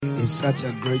It's such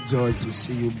a great joy to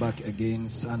see you back again,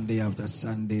 Sunday after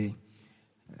Sunday.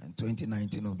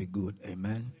 2019 will be good.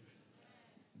 Amen.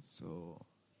 So,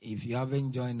 if you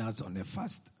haven't joined us on the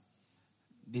fast,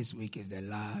 this week is the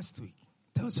last week.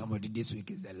 Tell somebody this week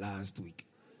is the last week.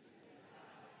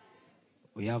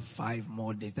 We have 5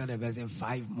 more days. Tell the person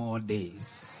 5 more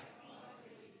days.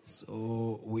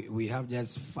 So, we have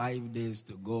just 5 days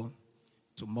to go.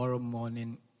 Tomorrow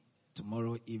morning,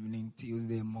 tomorrow evening,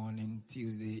 Tuesday morning,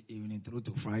 Tuesday evening, through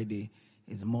to Friday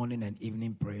is morning and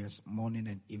evening prayers. Morning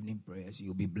and evening prayers.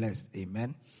 You'll be blessed.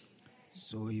 Amen.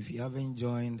 So if you haven't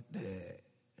joined the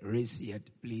race yet,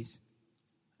 please,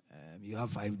 you have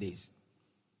 5 days.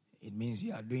 It means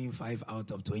you are doing 5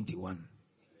 out of 21.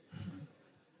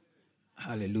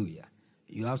 Hallelujah.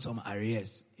 You have some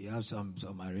arrears. You have some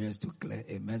arrears to clear.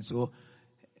 Amen. So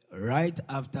right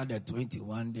after the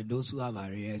 21, those who have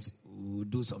arrears will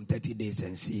do some 30 days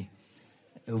and see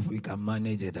if we can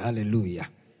manage it. Hallelujah.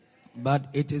 But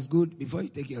it is good, before you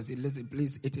take your seat, listen,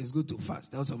 please, it is good to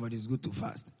fast. Tell somebody it's good to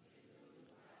fast.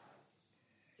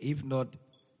 If not,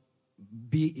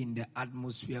 be in the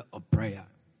atmosphere of prayer.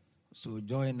 So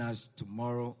join us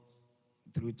tomorrow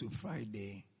through to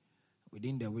Friday.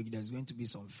 Within the week, there's going to be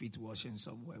some feet washing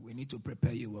somewhere. We need to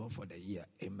prepare you well for the year.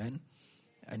 Amen.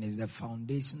 And it's the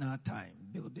foundational time,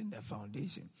 building the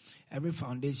foundation. Every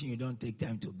foundation you don't take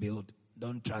time to build,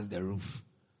 don't trust the roof,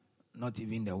 not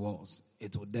even the walls.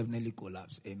 It will definitely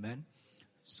collapse. Amen.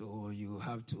 So you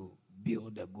have to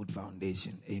build a good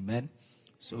foundation. Amen.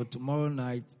 So tomorrow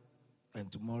night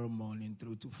and tomorrow morning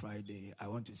through to Friday, I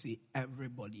want to see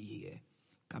everybody here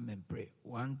come and pray.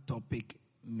 One topic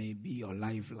may be your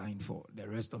lifeline for the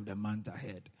rest of the month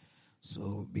ahead.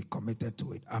 So be committed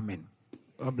to it. Amen.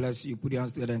 God bless you. Put your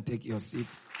hands together and take your seat.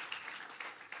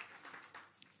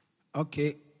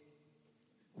 Okay.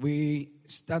 We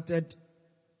started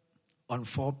on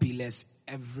 4 pillars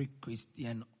every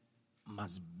Christian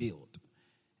must build.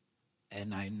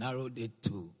 And I narrowed it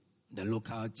to the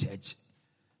local church.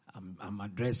 I'm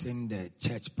addressing the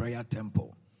church prayer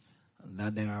temple.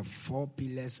 That there are 4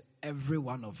 pillars every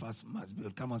one of us must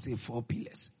build. Come on, say 4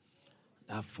 pillars.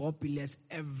 There are 4 pillars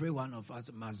every one of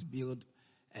us must build,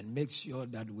 and make sure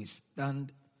that we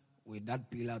stand with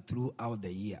that pillar throughout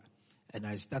the year. And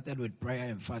I started with prayer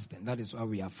and fasting. That is why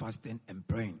we are fasting and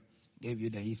praying. Gave you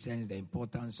the essence, the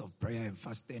importance of prayer and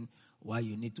fasting, why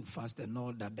you need to fast and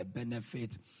all that, the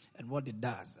benefits and what it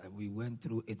does. We went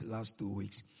through it last 2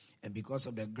 weeks. And because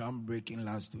of the groundbreaking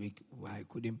last week, I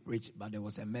couldn't preach, but there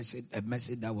was a message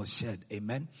that was shared.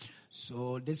 Amen.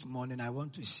 So this morning I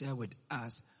want to share with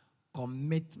us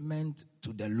commitment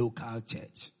to the local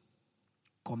church.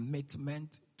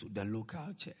 Commitment to the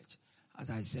local church. As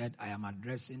I said, I am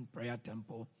addressing prayer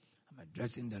temple. I'm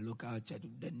addressing the local church,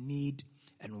 the need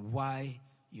and why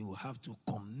you have to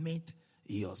commit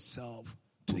yourself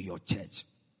to your church.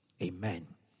 Amen.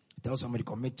 Tell somebody,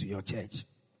 commit to your church.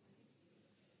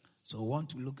 So I want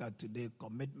to look at today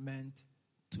commitment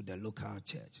to the local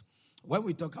church. When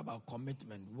we talk about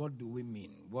commitment, what do we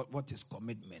mean? What is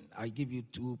commitment? I give you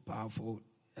 2 powerful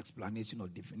explanation or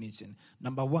definition.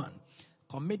 Number 1,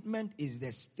 commitment is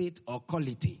the state or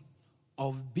quality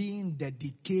of being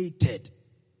dedicated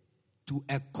to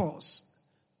a cause,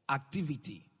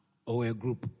 activity, or a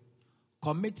group.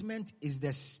 Commitment is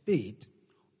the state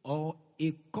or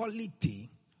a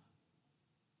quality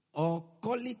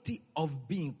of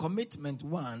being. Commitment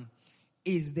 1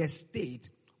 is the state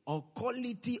or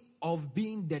quality of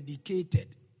being dedicated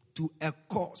to a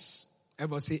cause.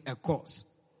 Everybody say a cause.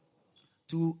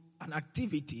 To an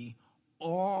activity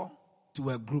or to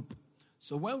a group.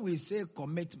 So when we say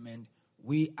commitment,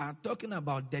 we are talking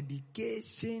about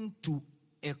dedication to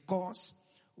a cause.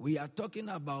 We are talking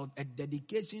about a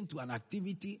dedication to an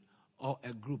activity or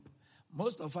a group.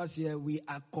 Most of us here, we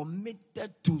are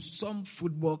committed to some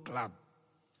football club.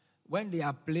 When they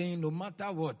are playing, no matter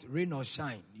what, rain or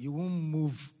shine, you won't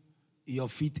move your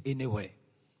feet anywhere.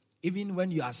 Even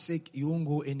when you are sick, you won't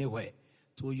go anywhere.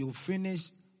 So you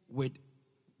finish with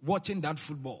watching that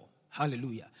football.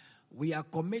 Hallelujah. We are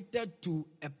committed to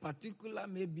a particular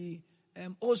maybe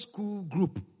old school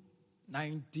group.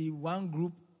 91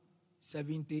 group,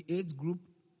 78 group.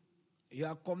 You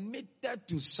are committed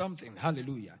to something.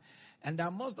 Hallelujah. And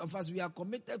that most of us, we are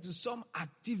committed to some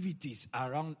activities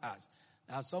around us.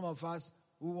 There are some of us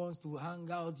who wants to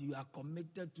hang out. You are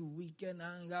committed to weekend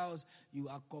hangouts. You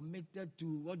are committed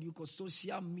to what you call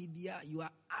social media.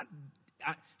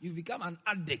 You become an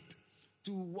addict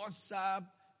to WhatsApp,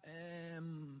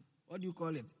 what do you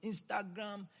call it?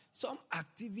 Instagram. Some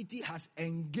activity has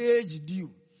engaged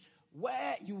you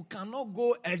where you cannot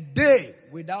go a day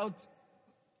without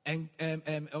and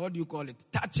what do you call it?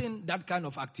 Touching that kind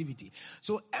of activity.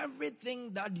 So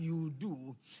everything that you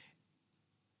do,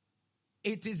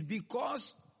 it is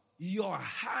because your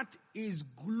heart is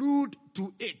glued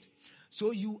to it.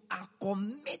 So you are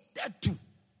committed to.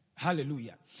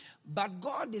 Hallelujah. But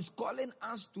God is calling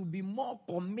us to be more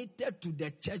committed to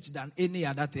the church than any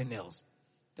other thing else.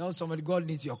 Tell somebody, God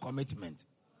needs your commitment.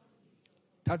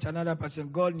 Touch another person,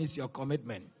 God needs your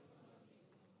commitment.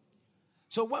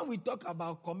 So when we talk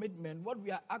about commitment, what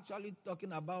we are actually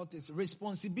talking about is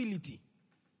responsibility.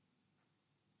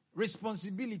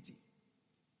 Responsibility.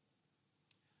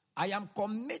 I am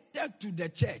committed to the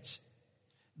church.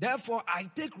 Therefore, I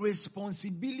take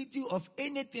responsibility of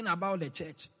anything about the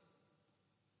church.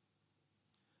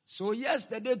 So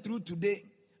yesterday through today,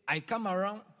 I come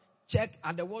around, check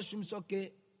at the washrooms,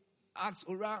 okay, ask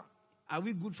around, are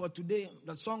we good for today?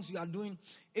 The songs you are doing.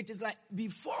 It is like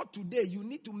before today, you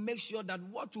need to make sure that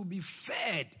what will be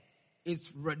fed is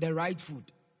the right food.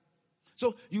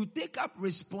 So you take up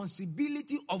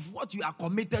responsibility of what you are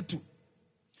committed to.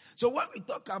 So when we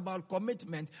talk about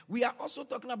commitment, we are also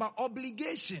talking about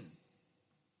obligation.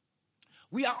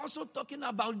 We are also talking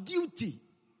about duty.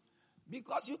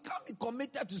 Because you can't be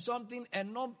committed to something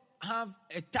and not have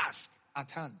a task at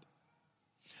hand.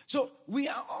 So we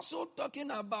are also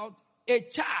talking about a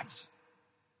charge.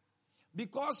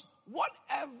 Because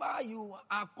whatever you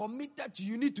are committed to,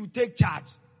 you need to take charge.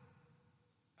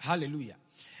 Hallelujah.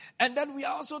 And then we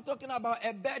are also talking about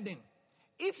a burden.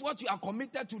 If what you are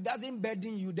committed to doesn't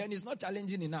burden you, then it's not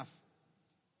challenging enough.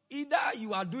 Either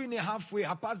you are doing it halfway,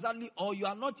 haphazardly, or you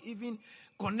are not even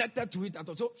connected to it at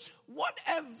all. So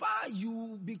whatever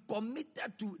you be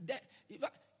committed to,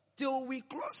 till we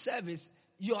close service,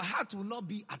 your heart will not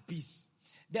be at peace.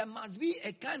 There must be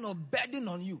a kind of burden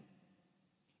on you.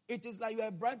 It is like you are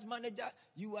a branch manager,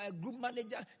 you are a group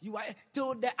manager,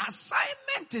 till the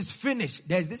assignment is finished,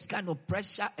 there's this kind of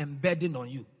pressure and burden on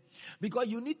you. Because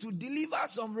you need to deliver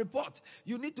some report.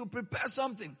 You need to prepare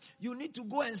something. You need to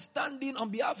go and stand in on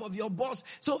behalf of your boss.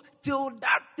 So till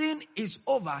that thing is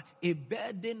over, a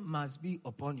burden must be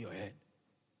upon your head.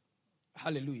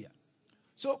 Hallelujah.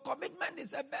 So commitment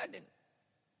is a burden.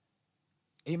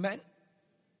 Amen.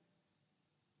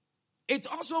 It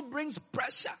also brings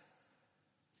pressure.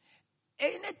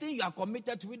 Anything you are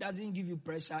committed to, it doesn't give you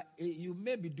pressure. You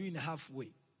may be doing halfway.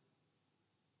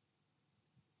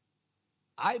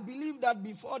 I believe that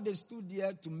before they stood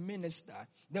here to minister,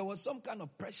 there was some kind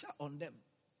of pressure on them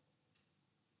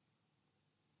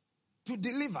to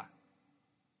deliver.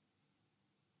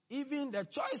 Even the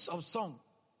choice of song,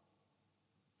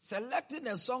 selecting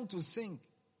a song to sing,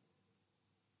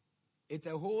 it's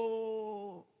a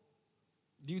whole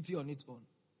duty on its own.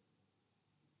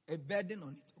 A burden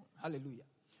on its own. Hallelujah.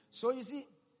 So you see,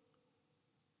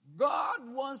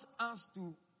 God wants us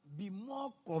to be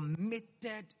more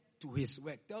committed to his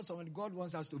work. Tell someone, God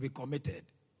wants us to be committed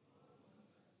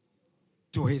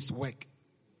to his work.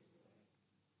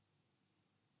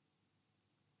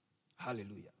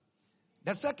 Hallelujah.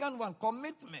 The second one,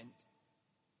 commitment.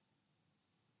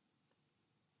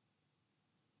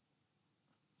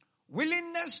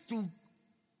 Willingness to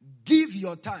give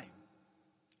your time.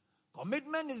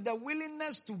 Commitment is the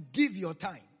willingness to give your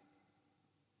time,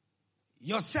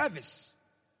 your service,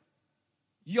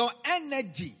 your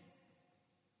energy,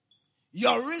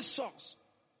 your resource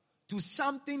to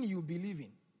something you believe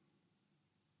in.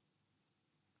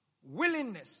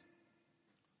 Willingness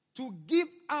to give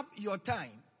up your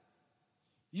time,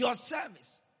 your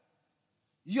service,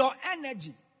 your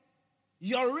energy,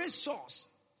 your resource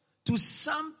to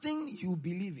something you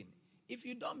believe in. If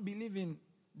you don't believe in,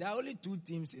 there are only two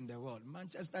teams in the world,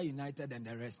 Manchester United and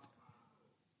the rest.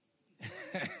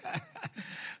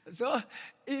 So,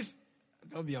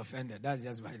 don't be offended, that's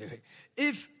just by the way.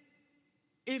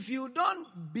 If you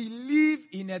don't believe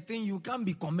in a thing, you can't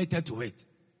be committed to it.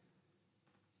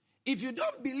 If you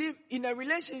don't believe in a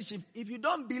relationship, if you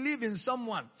don't believe in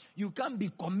someone, you can't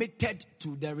be committed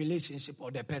to the relationship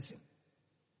or the person.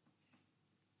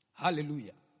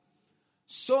 Hallelujah.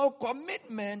 So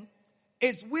commitment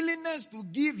is willingness to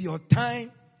give your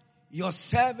time, your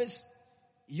service,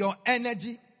 your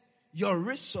energy, your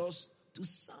resource to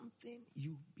something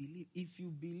you believe. If you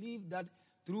believe that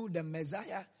through the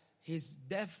Messiah, his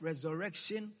death,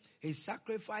 resurrection, his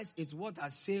sacrifice is what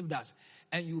has saved us,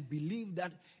 and you believe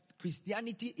that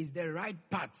Christianity is the right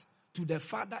path to the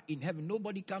Father in heaven.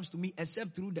 Nobody comes to me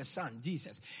except through the Son,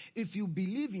 Jesus. If you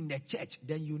believe in the church,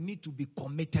 then you need to be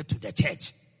committed to the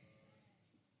church.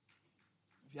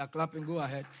 If you are clapping, go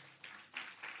ahead.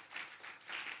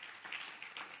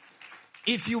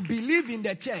 If you believe in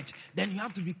the church, then you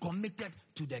have to be committed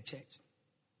to the church.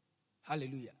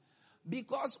 Hallelujah.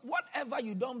 Because whatever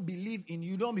you don't believe in,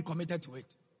 you don't be committed to it.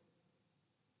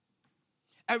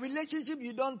 A relationship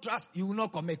you don't trust, you will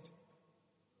not commit.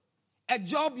 A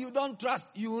job you don't trust,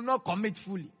 you will not commit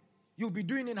fully. You'll be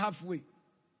doing it halfway.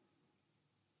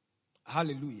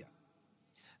 Hallelujah.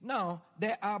 Now,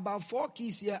 there are about 4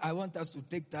 keys here. I want us to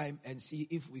take time and see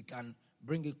if we can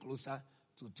bring it closer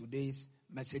to today's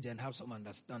message and have some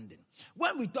understanding.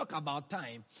 When we talk about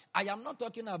time, I am not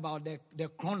talking about the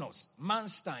chronos,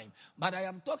 man's time, but I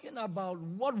am talking about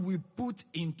what we put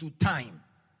into time.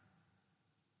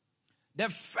 The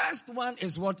first one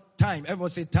is what? Time. Everyone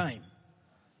say time.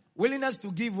 Willingness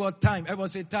to give what? Time. Everyone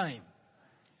say time.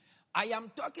 I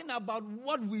am talking about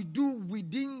what we do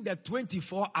within the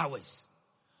 24 hours.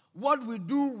 What we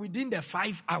do within the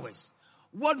 5 hours.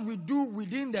 What we do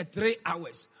within the 3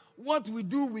 hours. What we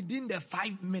do within the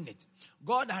 5 minutes.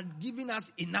 God had given us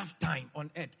enough time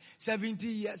on earth. 70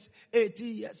 years, 80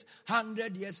 years,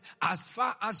 100 years. As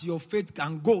far as your faith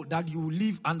can go that you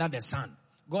live under the sun.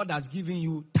 God has given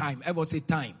you time. Everyone say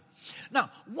time.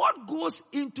 Now, what goes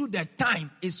into the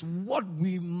time is what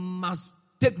we must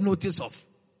take notice of.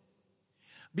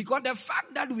 Because the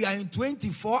fact that we are in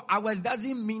 24 hours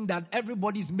doesn't mean that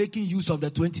everybody is making use of the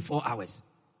 24 hours.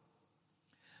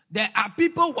 There are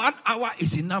people 1 hour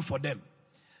is enough for them.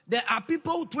 There are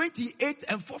people 28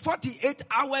 and 48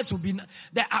 hours will be.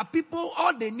 There are people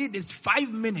all they need is 5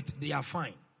 minutes. They are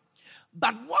fine.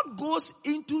 But what goes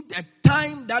into the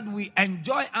time that we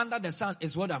enjoy under the sun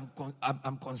is what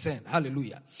I'm concerned.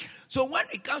 Hallelujah. So when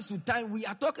it comes to time, we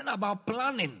are talking about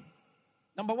planning.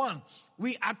 Number one,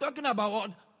 we are talking about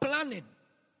what? Planning.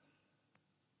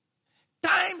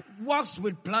 Time works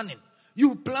with planning.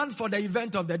 You plan for the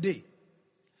event of the day.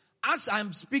 As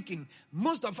I'm speaking,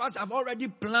 most of us have already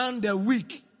planned the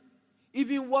week.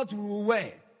 Even what we will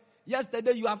wear.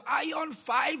 Yesterday you have ironed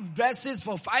 5 dresses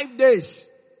for 5 days.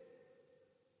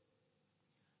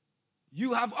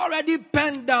 You have already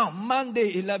penned down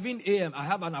Monday 11 a.m. I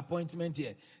have an appointment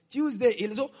here. Tuesday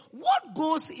 11. So what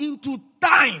goes into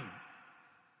time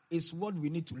is what we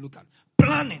need to look at.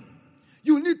 Planning.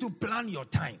 You need to plan your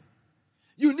time.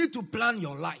 You need to plan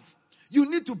your life. You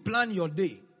need to plan your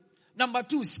day. Number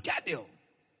 2, schedule.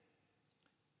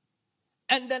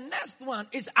 And the next one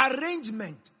is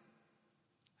arrangement.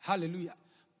 Hallelujah.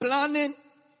 Planning,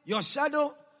 your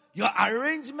schedule, your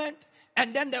arrangement.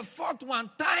 And then the 4th one,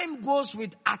 time goes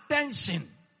with attention.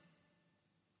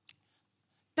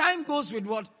 Time goes with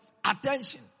what?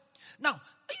 Attention. Now,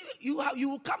 you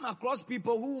will come across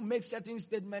people who make certain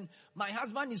statements. My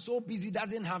husband is so busy,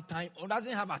 doesn't have time or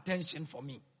doesn't have attention for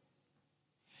me.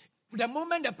 The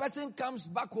moment the person comes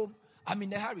back home, I'm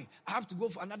in a hurry. I have to go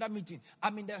for another meeting.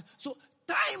 So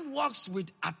time works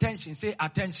with attention. Say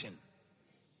attention.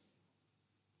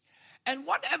 And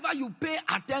whatever you pay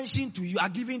attention to, you are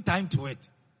giving time to it.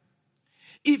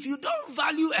 If you don't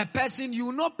value a person, you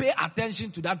will not pay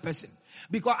attention to that person.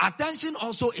 Because attention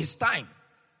also is time.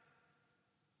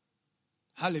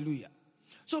 Hallelujah.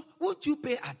 So, won't you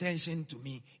pay attention to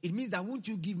me? It means that won't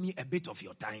you give me a bit of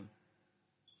your time?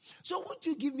 So, won't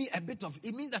you give me a bit of,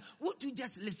 it means that won't you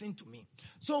just listen to me?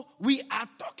 So, we are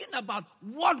talking about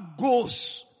what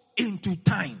goes into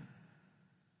time.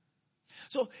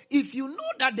 So, if you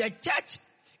know that the church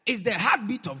is the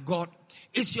heartbeat of God,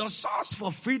 it's your source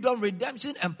for freedom,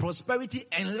 redemption, and prosperity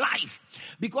and life.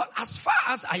 Because as far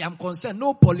as I am concerned,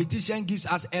 no politician gives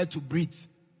us air to breathe.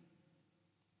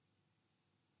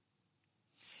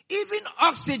 Even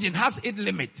oxygen has its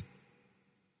limit.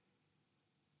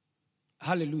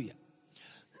 Hallelujah.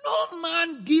 No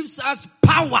man gives us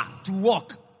power to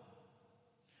walk.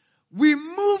 We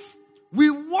move, we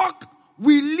walk,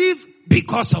 we live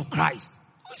because of Christ.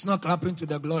 It's not clapping to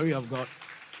the glory of God.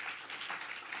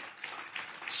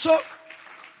 So,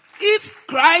 if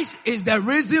Christ is the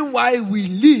reason why we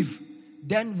live,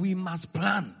 then we must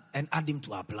plan and add him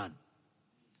to our plan.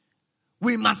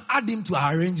 We must add him to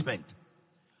our arrangement.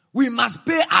 We must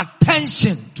pay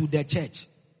attention to the church.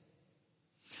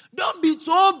 Don't be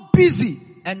so busy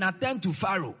and attend to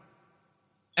Pharaoh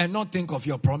and not think of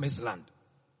your promised land.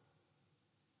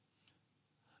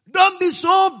 Don't be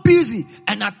so busy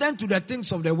and attend to the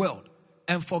things of the world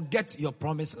and forget your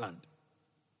promised land.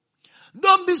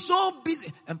 Don't be so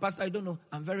busy. And Pastor, I don't know,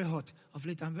 I'm very hot. Of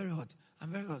late, I'm very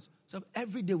hot. So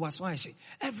every day was why I say.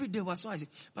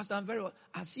 Pastor, I'm very hot.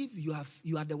 As if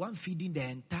you are the one feeding the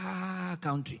entire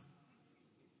country.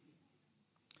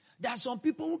 There are some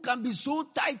people who can be so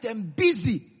tight and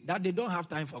busy that they don't have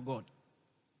time for God.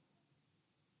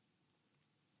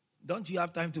 Don't you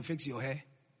have time to fix your hair?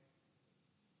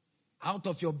 Out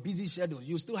of your busy schedule,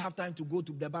 you still have time to go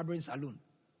to the barbering salon.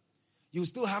 You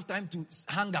still have time to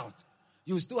hang out.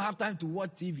 You still have time to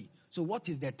watch TV. So what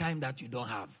is the time that you don't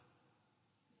have?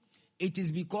 It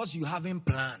is because you haven't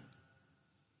planned.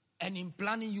 And in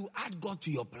planning, you add God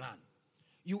to your plan.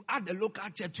 You add the local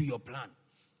church to your plan.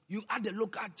 You add the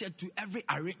local church to every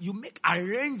you make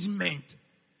arrangement,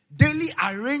 daily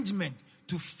arrangement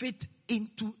to fit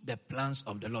into the plans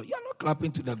of the Lord. You are not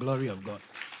clapping to the glory of God.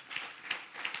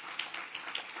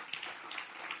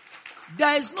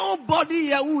 There is nobody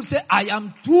here who say, I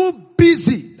am too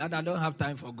busy that I don't have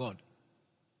time for God.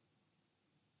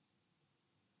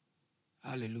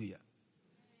 Hallelujah.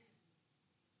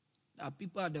 There are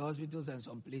people at the hospitals and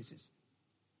some places.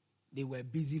 They were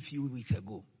busy few weeks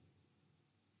ago.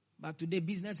 But today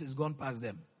business has gone past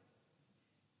them.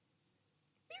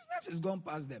 Business has gone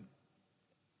past them.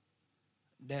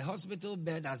 The hospital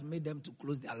bed has made them to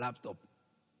close their laptop,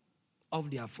 off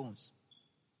their phones.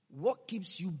 What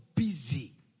keeps you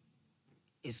busy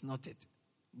is not it.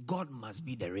 God must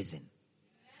be the reason.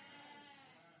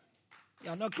 You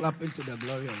are not clapping to the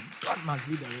glory of God. Must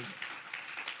be the reason.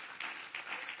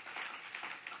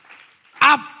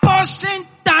 Apportion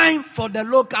time for the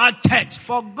local church,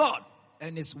 for God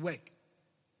and His work.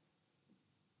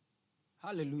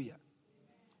 Hallelujah.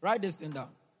 Write this thing down.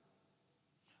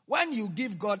 When you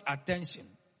give God attention,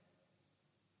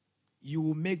 you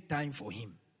will make time for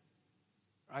Him.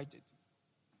 Write it.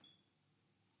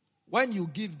 When you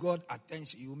give God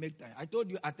attention, you will make time. I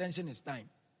told you attention is time.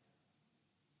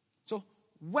 So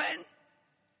when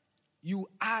you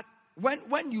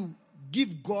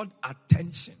give God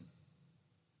attention,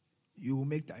 you will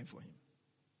make time for Him.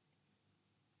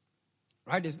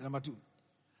 Write this, number 2.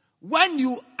 When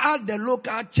you add the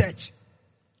local church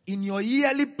in your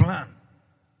yearly plan,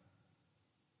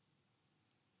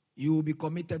 you will be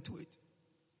committed to it.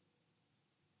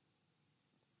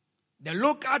 The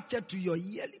local church to your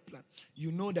yearly plan.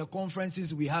 You know the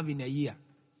conferences we have in a year.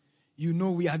 You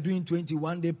know we are doing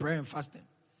 21-day prayer and fasting.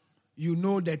 You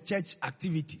know the church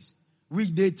activities,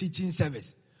 weekday teaching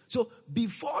service. So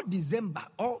before December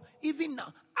or even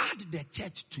now, add the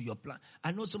church to your plan.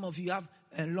 I know some of you have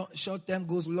short-term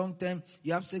goals, long-term.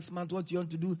 You have 6 months what you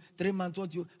want to do, 3 months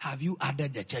what you... Have you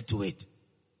added the church to it?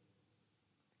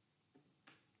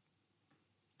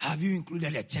 Have you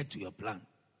included the church to your plan?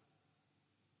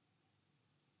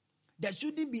 There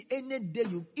shouldn't be any day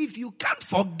if you can't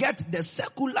forget the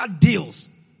secular deals,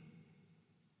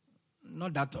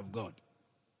 not that of God.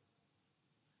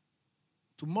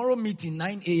 Tomorrow meeting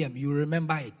 9 a.m. you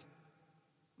remember it.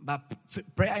 But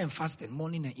prayer and fasting,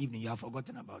 morning and evening, you have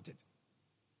forgotten about it.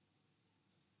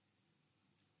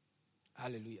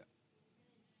 Hallelujah.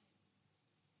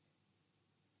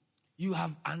 You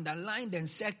have underlined and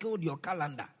circled your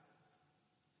calendar.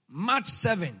 March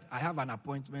 7th, I have an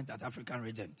appointment at African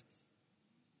Regent.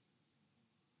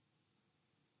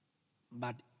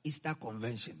 But Easter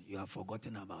Convention, you have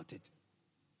forgotten about it.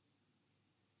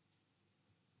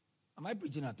 Am I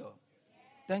preaching at all?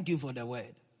 Thank you for the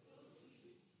word.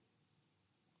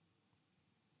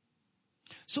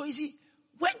 So you see,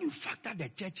 when you factor the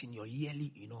church in your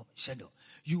yearly, schedule,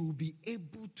 you will be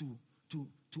able to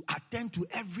attend to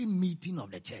every meeting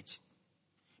of the church.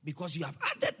 Because you have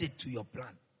added it to your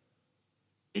plan.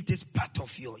 It is part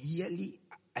of your yearly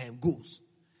goals.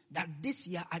 That this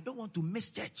year, I don't want to miss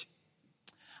church.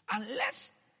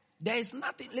 Unless there is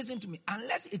nothing, listen to me,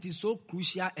 unless it is so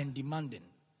crucial and demanding.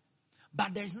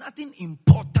 But there is nothing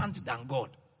important than God.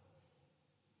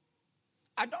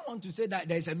 I don't want to say that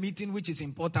there is a meeting which is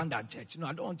important than church. No,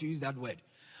 I don't want to use that word.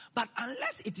 But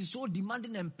unless it is so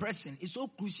demanding and pressing, it's so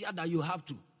crucial that you have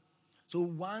to. So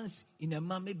once in a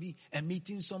month, maybe a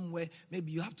meeting somewhere,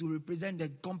 maybe you have to represent the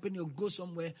company or go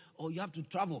somewhere, or you have to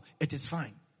travel, it is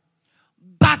fine.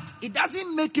 But it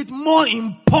doesn't make it more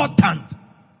important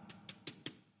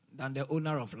than the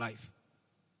owner of life.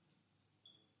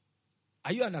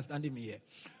 Are you understanding me here?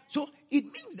 So it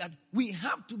means that we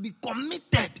have to be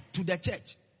committed to the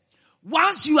church.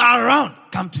 Once you are around,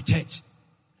 come to church.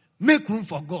 Make room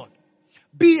for God.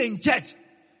 Be in church.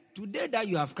 Today that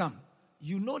you have come,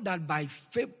 you know that by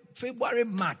February,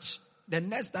 March, the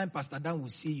next time Pastor Dan will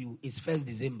see you is 1st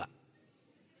December.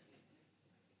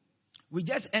 We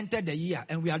just entered the year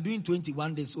and we are doing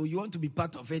 21 days. So you want to be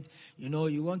part of it.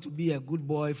 You want to be a good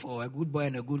boy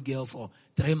and a good girl for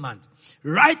 3 months.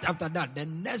 Right after that, the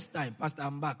next time, Pastor,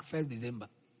 I'm back, 1st December.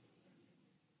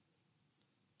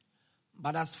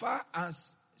 But as far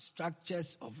as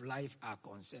structures of life are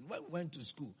concerned, when we went to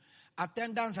school,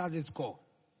 attendance has a score.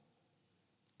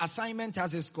 Assignment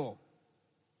has a score.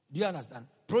 Do you understand?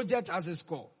 Project has a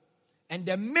score. And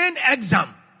the main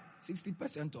exam,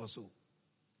 60% or so.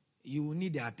 You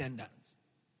need the attendance.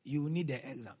 You need the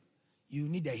exam. You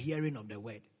need the hearing of the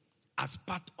word. as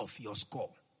part of your score.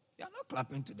 You are not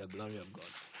clapping to the glory of God.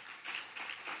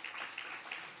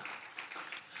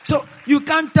 So you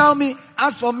can't tell me,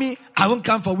 as for me, I won't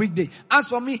come for weekday. As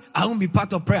for me, I won't be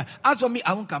part of prayer. As for me,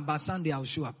 I won't come, but Sunday I'll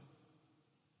show up.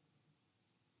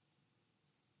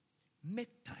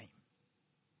 Make time.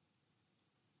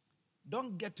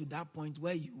 Don't get to that point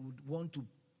where you would want to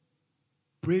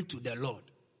pray to the Lord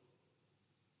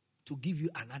to give you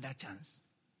another chance.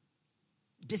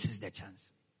 This is the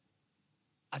chance.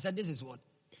 I said, this is what?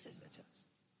 This is the chance.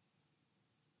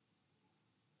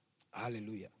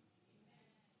 Hallelujah.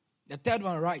 The third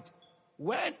one, right?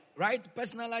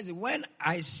 Personalize it. When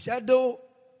I schedule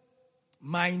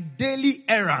my daily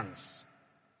errands,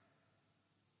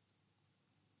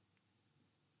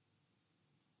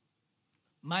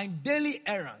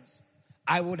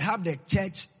 I would have the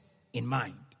church in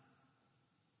mind.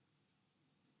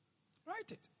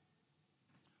 Write it.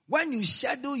 When you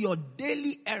schedule your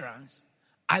daily errands,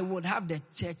 I would have the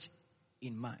church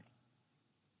in mind.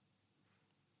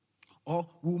 Or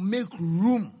we'll make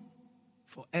room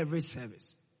for every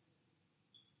service.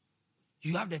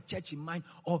 You have the church in mind,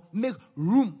 or make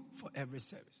room for every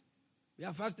service. We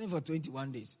are fasting for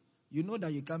 21 days. You know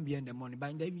that you can't be in the morning,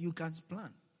 but in the evening you can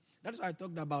plan. That's why I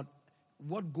talked about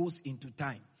what goes into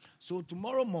time. So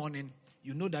tomorrow morning,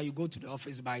 you know that you go to the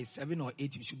office by 7 or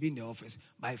 8, you should be in the office.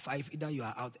 By 5, either you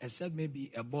are out, except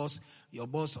maybe your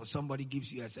boss or somebody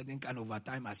gives you a certain kind of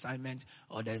overtime assignment,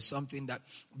 or there's something that,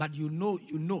 but you know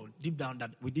deep down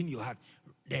that within your heart,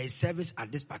 there is service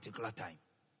at this particular time.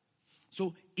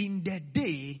 So in the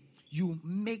day, you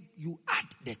add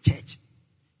the church.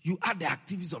 You add the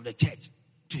activities of the church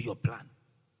to your plan.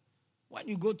 When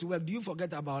you go to work, do you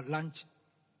forget about lunch?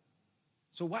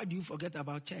 So why do you forget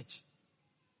about church?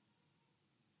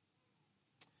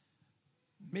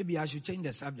 Maybe I should change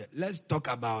the subject. Let's talk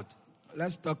about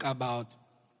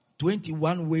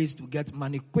 21 ways to get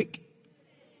money quick.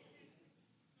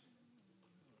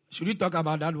 Should we talk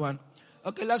about that one?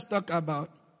 Okay, let's talk about,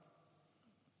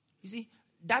 you see,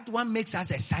 that one makes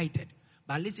us excited.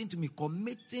 But listen to me,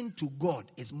 committing to God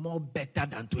is more better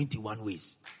than 21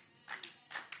 ways.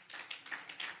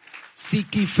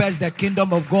 Seek ye first the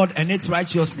kingdom of God and its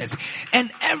righteousness,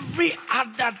 and every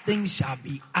other thing shall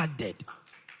be added.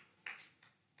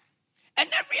 And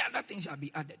every other thing shall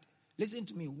be added. Listen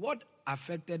to me, what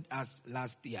affected us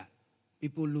last year?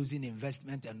 People losing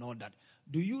investment and all that.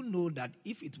 Do you know that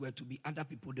if it were to be other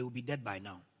people, they will be dead by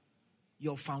now?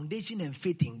 Your foundation and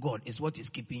faith in God is what is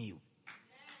keeping you.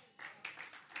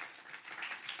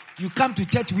 You come to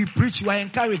church, we preach, you are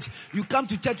encouraged. You come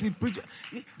to church, we preach.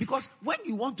 Because when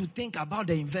you want to think about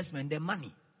the investment, the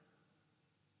money.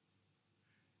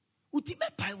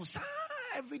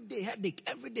 Every day, headache,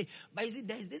 every day. But you see,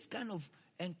 there is this kind of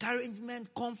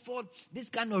encouragement, comfort, this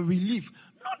kind of relief.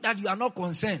 Not that you are not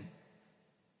concerned.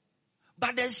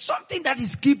 But there's something that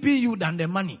is keeping you than the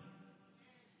money.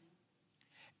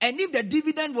 And if the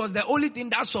dividend was the only thing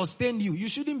that sustained you, you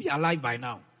shouldn't be alive by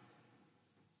now.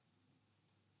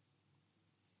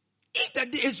 If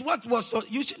that is what was,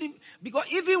 you shouldn't, because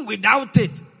even without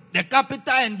it, the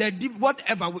capital and the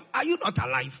whatever, are you not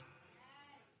alive?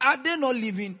 Are they not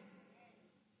living?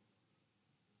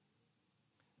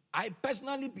 I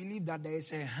personally believe that there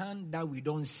is a hand that we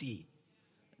don't see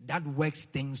that works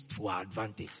things to our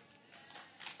advantage.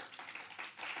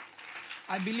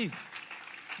 I believe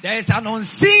there is an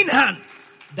unseen hand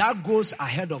that goes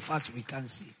ahead of us we can't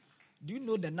see. Do you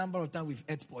know the number of times we've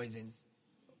ate poisons?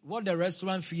 What the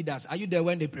restaurant feed us? Are you there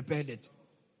when they prepared it?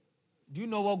 Do you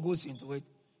know what goes into it?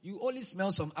 You only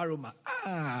smell some aroma.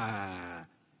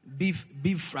 Beef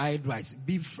fried rice.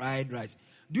 Beef fried rice.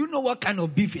 Do you know what kind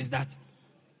of beef is that?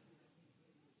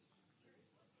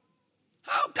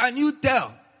 How can you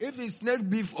tell if it's snake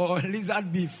beef or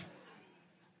lizard beef?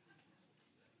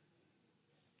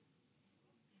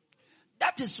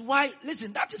 That is why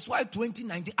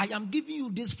 2019, I am giving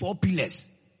you these 4 pillars.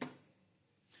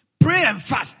 Pray and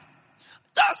fast.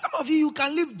 There are some of you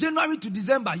can live January to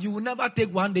December. You will never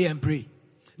take one day and pray.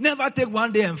 Never take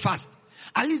one day and fast.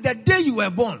 At least the day you were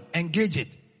born, engage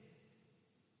it.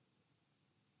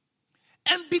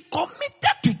 And be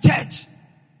committed to church.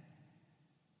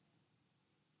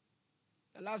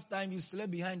 The last time you slept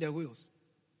behind the wheels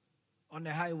on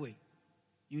the highway,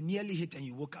 you nearly hit and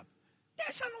you woke up.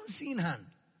 There's an unseen hand.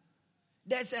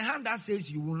 There's a hand that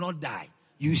says you will not die.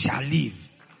 You shall live.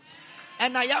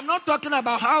 And I am not talking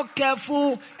about how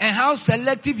careful and how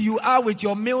selective you are with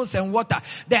your meals and water.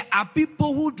 There are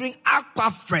people who drink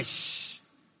aqua fresh.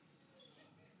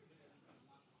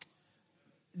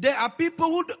 There are people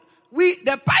who,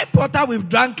 the pipe water we've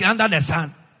drank under the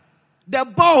sun. The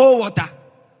borehole water.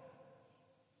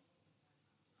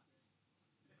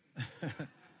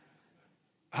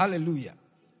 Hallelujah.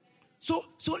 So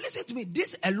listen to me.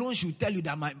 This alone should tell you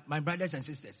that my brothers and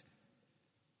sisters,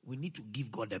 we need to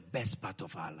give God the best part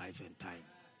of our life and time.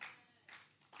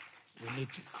 We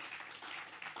need to.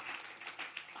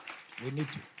 We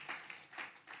need to.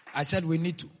 I said we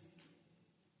need to.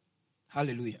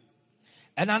 Hallelujah.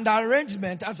 And under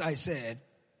arrangement, as I said,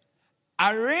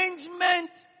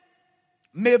 arrangement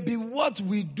may be what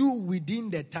we do within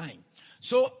the time.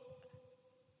 So,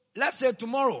 let's say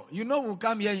tomorrow, we'll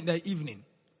come here in the evening.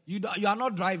 You are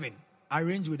not driving.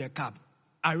 Arrange with a cab.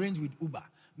 Arrange with Uber.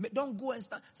 Don't go and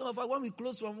stand. Some of us, when we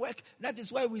close from work, that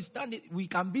is why we stand. We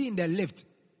can be in the lift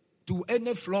to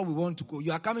any floor we want to go.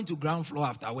 You are coming to ground floor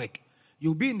after work.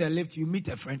 You'll be in the lift. You meet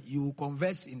a friend. You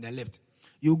converse in the lift.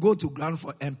 You go to ground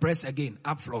floor and press again.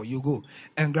 Up floor, you go.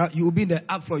 And you'll be in the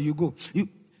up floor, you go.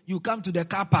 You come to the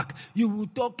car park. You will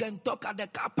talk and talk at the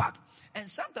car park. And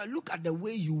sometimes look at the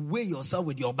way you weigh yourself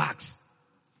with your bags.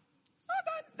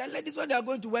 The ladies, when they are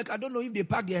going to work, I don't know if they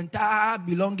pack the entire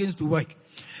belongings to work.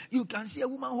 You can see a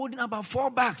woman holding about 4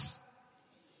 bags.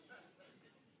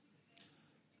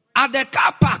 At the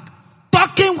car park,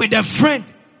 talking with a friend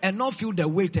and not feel the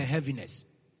weight and heaviness.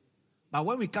 But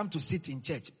when we come to sit in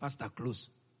church, Pastor close.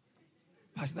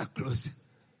 Pastor close.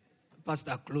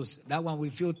 Pastor close. That one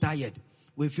we feel tired.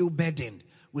 We feel burdened.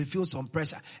 We feel some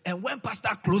pressure. And when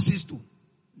Pastor closes to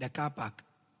the car park,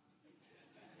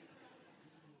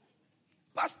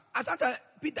 Pastor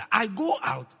Peter, I go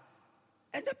out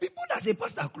and the people that say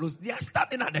Pastor close, they are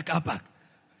standing at the car park.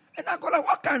 And I go like,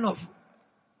 what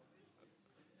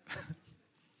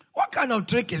kind of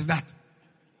trick is that?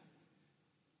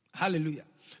 Hallelujah.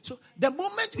 So the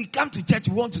moment we come to church,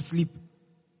 we want to sleep.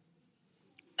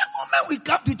 The moment we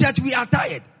come to church, we are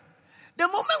tired. The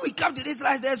moment we come to this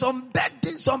life, there's some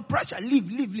burden, some pressure.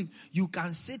 Leave. You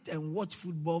can sit and watch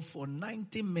football for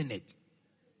 90 minutes.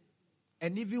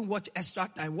 And even watch extra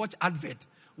time, watch advert,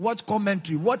 watch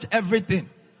commentary, watch everything.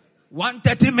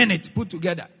 130 minutes put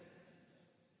together.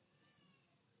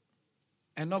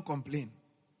 And not complain.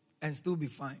 And still be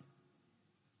fine.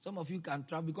 Some of you can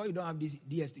travel, because you don't have this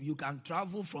DSTV, you can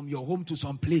travel from your home to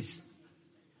some place.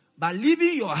 But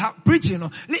leaving your house, preaching,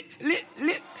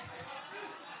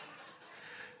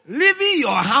 leaving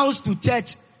your house to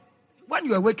church. When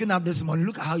you are waking up this morning,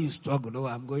 look at how you struggled. Oh,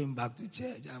 I'm going back to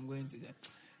church. I'm going to church.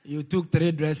 You took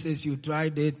 3 dresses, you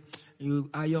tried it,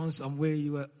 you ironed some way,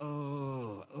 you were,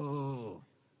 oh.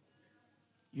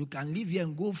 You can leave here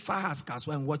and go far as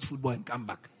Kaswa and watch football and come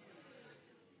back.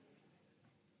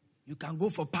 You can go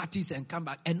for parties and come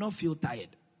back and not feel tired.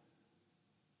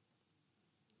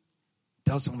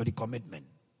 Tell somebody commitment.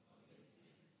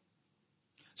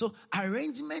 So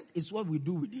arrangement is what we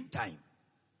do within time.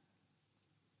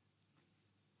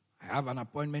 I have an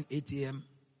appointment 8 a.m.,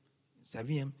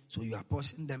 7 a.m., so you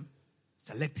apportion them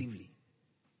selectively.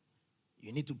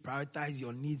 You need to prioritize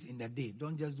your needs in the day.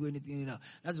 Don't just do anything.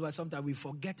 That's why sometimes we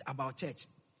forget about church.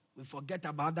 We forget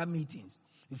about other meetings.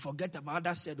 We forget about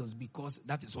other schedules because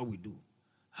that is what we do.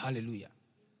 Hallelujah.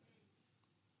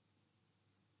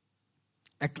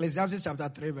 Ecclesiastes chapter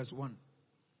 3 verse 1.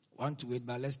 1 to 8,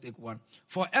 but let's take 1.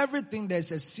 For everything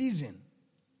there's a season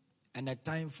and a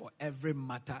time for every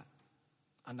matter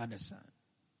under the sun.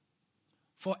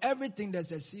 For everything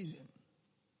there's a season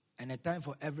and a time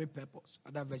for every purpose.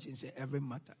 Other versions say every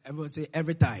matter. Everyone say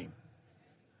every time.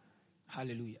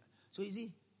 Hallelujah. So you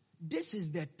see, this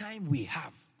is the time we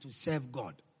have to serve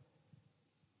God.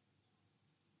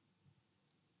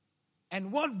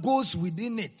 And what goes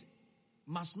within it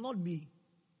must not be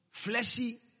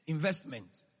fleshy investment.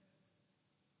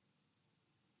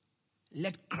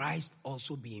 Let Christ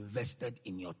also be invested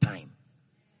in your time.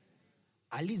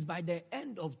 At least by the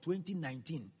end of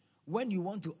 2019, when you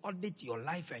want to audit your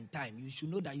life and time, you should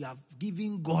know that you have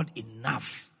given God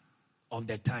enough of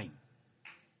the time.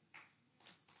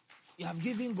 You have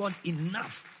given God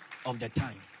enough of the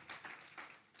time.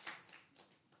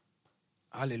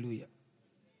 Hallelujah.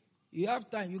 You have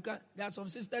time. There are some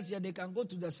sisters here, they can go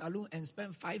to the salon and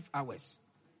spend 5 hours.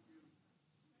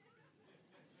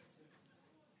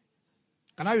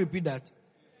 Can I repeat that?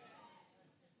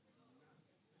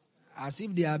 As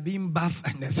if they are being buffed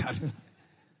in the salon.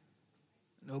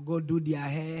 Go do their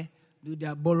hair, do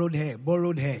their borrowed hair.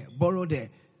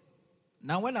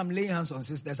 Now when I'm laying hands on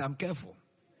sisters, I'm careful.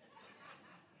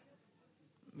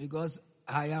 Because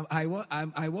I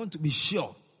want to be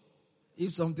sure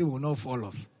if something will not fall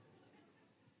off.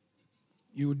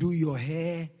 You do your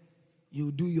hair,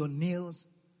 you do your nails,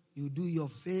 you do your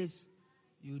face,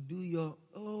 you do your,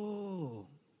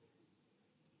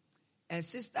 A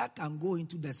sister can go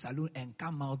into the salon and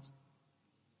come out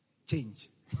change.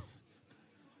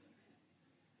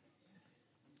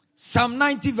 Psalm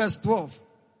 90 verse 12.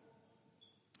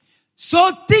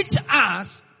 So teach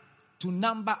us to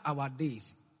number our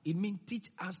days. It means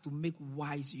teach us to make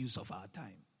wise use of our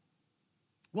time.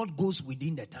 What goes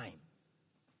within the time?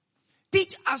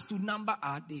 Teach us to number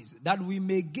our days, that we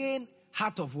may gain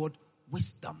heart of what?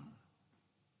 Wisdom.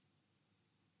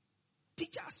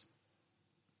 Teach us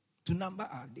to number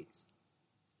our days.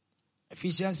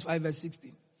 Ephesians 5 verse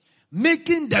 16.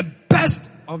 Making the best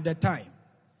of the time,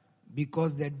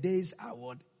 because the days are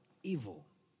what? Evil.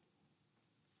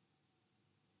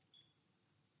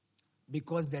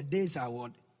 Because the days are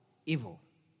what? Evil.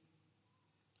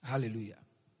 Hallelujah.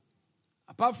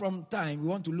 Apart from time, we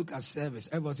want to look at service.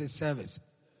 Everyone says service.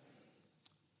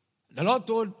 The Lord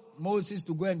told Moses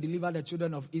to go and deliver the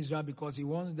children of Israel because he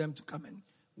wants them to come and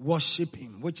worship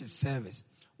him, which is service.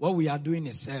 What we are doing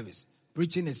is service.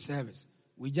 Preaching is service.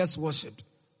 We just worshipped.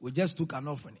 We just took an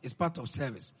offering. It's part of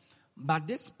service. But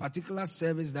this particular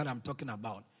service that I'm talking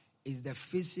about is the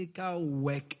physical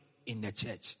work in the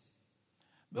church.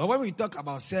 But when we talk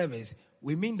about service,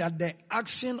 we mean that the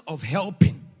action of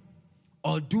helping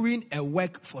or doing a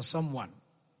work for someone.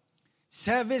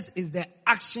 Service is the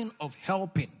action of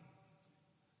helping.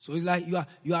 So it's like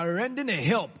you are rendering a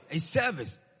help, a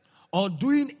service, or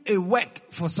doing a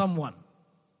work for someone.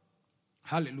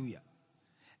 Hallelujah.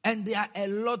 And there are a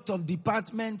lot of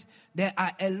departments, there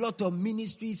are a lot of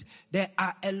ministries, there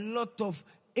are a lot of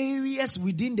areas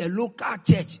within the local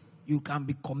church you can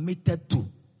be committed to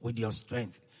with your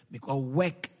strength. Because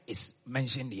work is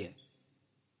mentioned here.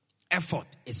 Effort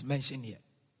is mentioned here.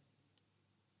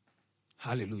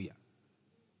 Hallelujah.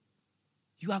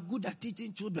 You are good at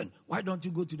teaching children. Why don't you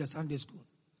go to the Sunday school?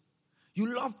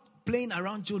 You love playing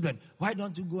around children. Why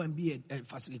don't you go and be a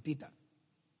facilitator?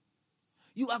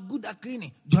 You are good at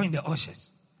cleaning. Join the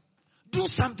ushers. Do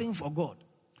something for God.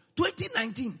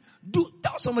 2019.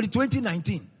 Tell somebody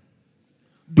 2019.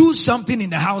 Do something in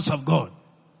the house of God.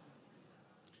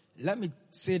 Let me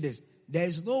say this. There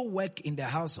is no work in the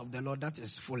house of the Lord that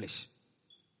is foolish.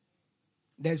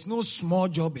 There is no small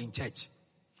job in church.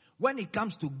 When it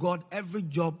comes to God, every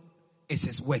job is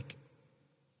his work.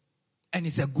 And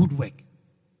it's a good work.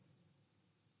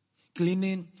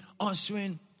 Cleaning,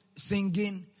 ushering,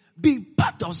 singing. Be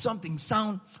part of something.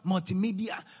 Sound,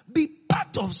 multimedia. Be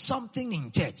part of something in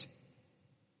church.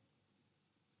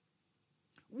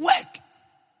 Work.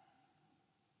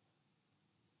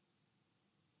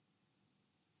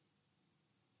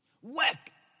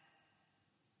 Work.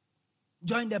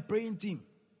 Join the praying team.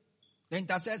 The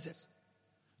intercessors.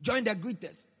 Join the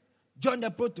greeters. Join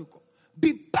the protocol.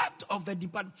 Be part of a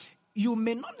department. You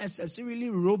may not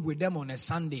necessarily robe with them on a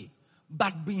Sunday.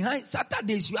 But behind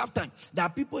Saturdays, you have time. There are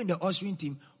people in the ushering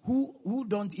team who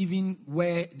don't even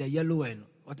wear the yellow and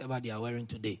whatever they are wearing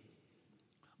today.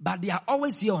 But they are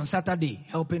always here on Saturday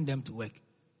helping them to work.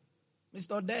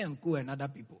 Mr. Day and Co. and other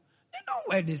people. They don't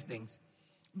wear these things.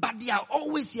 But they are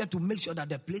always here to make sure that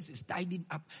the place is tidied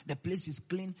up, the place is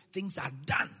clean, things are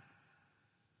done.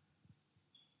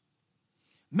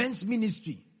 Men's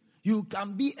ministry. You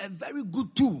can be a very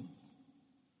good tool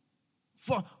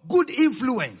for good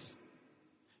influence.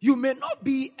 You may not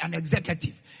be an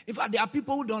executive. In fact, there are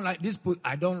people who don't like this.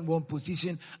 I don't want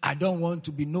position. I don't want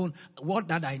to be known. What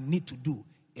that I need to do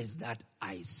is that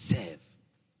I serve.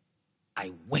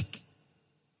 I work.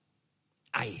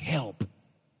 I help.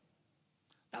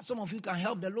 That some of you can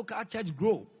help the local church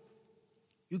grow.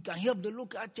 You can help the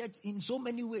local church in so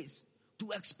many ways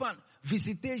to expand.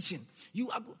 Visitation.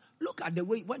 Look at the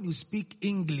way when you speak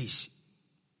English.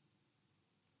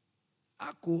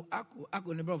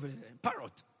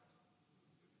 Parrot.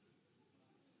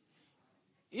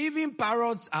 Even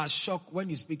parrots are shocked when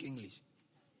you speak English.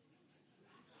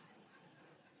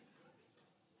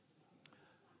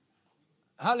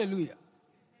 Hallelujah.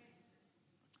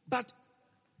 But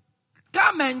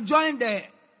come and join the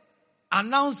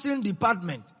announcing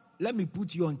department. Let me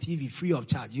put you on TV free of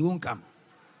charge. You won't come.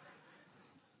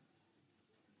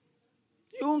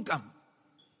 You won't come.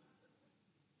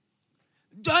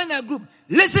 Join a group.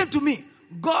 Listen to me.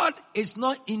 God is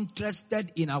not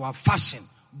interested in our fashion.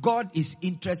 God is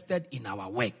interested in our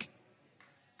work.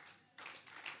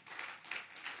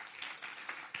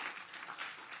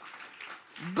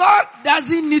 God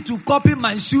doesn't need to copy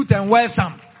my suit and wear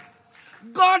some.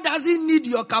 God doesn't need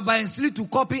your kaba and sleeve to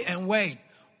copy and wear it.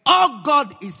 All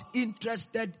God is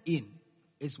interested in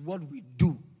is what we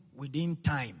do within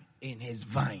time in his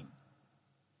vine.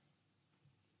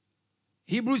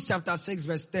 Hebrews chapter 6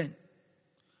 verse 10.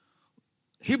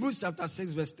 Hebrews chapter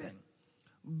 6 verse 10.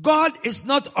 God is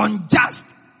not unjust.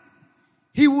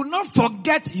 He will not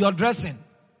forget your dressing.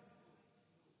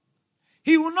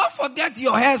 He will not forget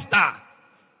your hairstyle.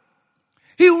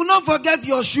 He will not forget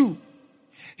your shoe.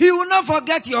 He will not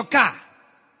forget your car.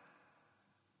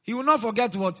 He will not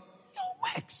forget what?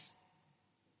 Your works.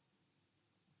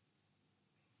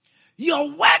 Your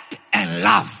work and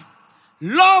love.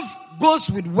 Love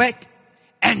goes with work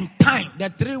and time. The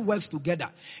three works together.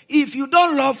 If you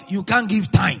don't love, you can't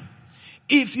give time.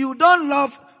 If you don't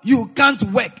love, you can't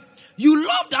work. You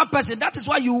love that person. That is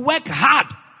why you work hard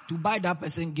to buy that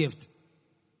person gift.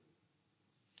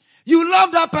 You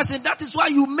love that person. That is why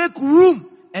you make room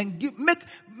and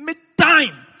make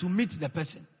time to meet the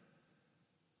person.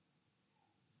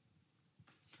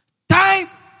 Time,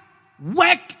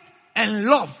 work, and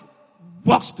love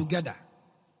works together.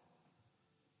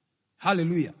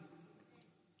 Hallelujah.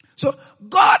 So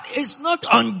God is not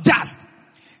unjust.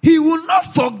 He will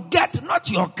not forget not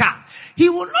your car. He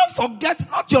will not forget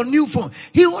not your new phone.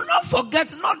 He will not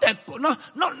forget not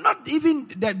even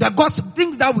the gossip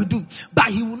things that we do. But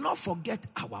he will not forget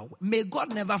our work. May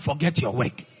God never forget your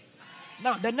work.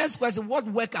 Now the next question, what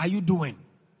work are you doing?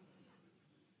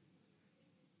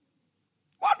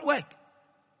 What work?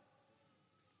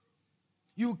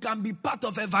 You can be part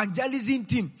of evangelism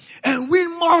team and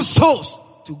win more souls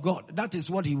to God. That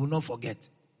is what he will not forget.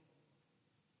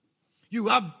 You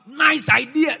have nice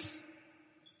ideas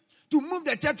to move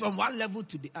the church from one level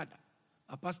to the other.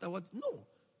 Pastor, what? No.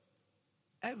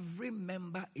 Every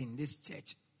member in this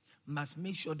church must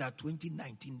make sure that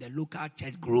 2019 the local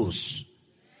church grows.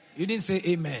 You didn't say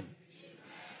amen. Amen.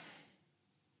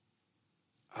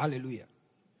 Hallelujah.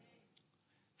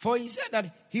 For he said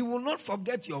that he will not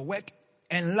forget your work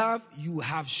and love you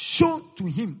have shown to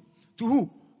him. To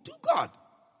who? To God.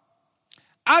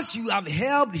 As you have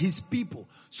helped his people.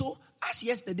 So, as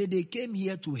yesterday they came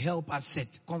here to help us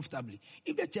sit comfortably.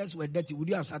 If the chairs were dirty, would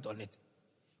you have sat on it?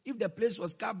 If the place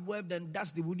was cobwebbed and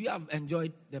dusty, would you have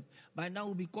enjoyed them? By now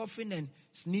we'll be coughing and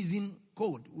sneezing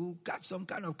cold. We'll catch some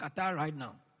kind of catarrh right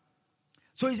now.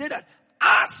 So he said that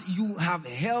as you have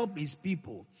helped his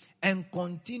people and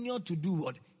continue to do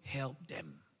what? Help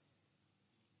them.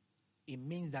 It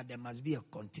means that there must be a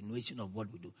continuation of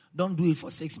what we do. Don't do it for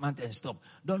 6 months and stop.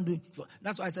 Don't do it for...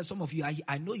 That's why I said some of you,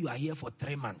 I know you are here for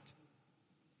 3 months.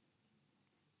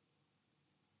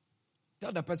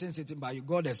 Tell the person sitting by you,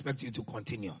 God expects you to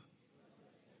continue.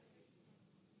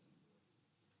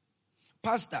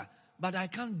 Pastor, but I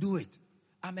can't do it.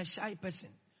 I'm a shy person.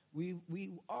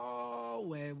 We all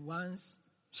were once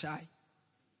shy.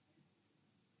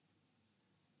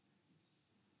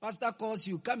 Pastor calls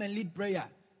you, come and lead prayer.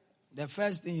 The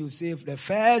first thing you say, the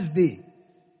first day,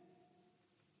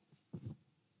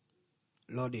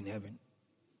 Lord in heaven,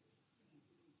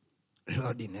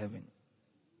 Lord in heaven,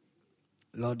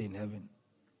 Lord in heaven,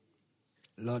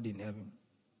 Lord in heaven.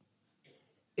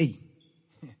 Hey.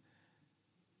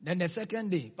 Then the second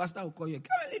day, pastor will call you,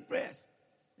 come and lead prayers.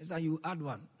 That's how you add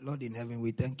one. Lord in heaven,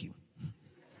 we thank you.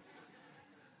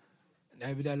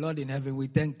 Then the Lord in heaven, we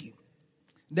thank you.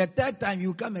 The third time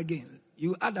you come again,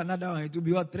 you add another one, it will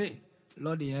be what? 3.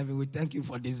 Lord in heaven, we thank you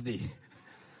for this day.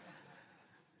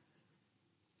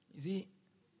 You see,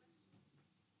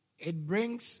 it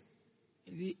brings,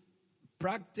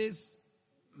 practice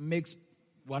makes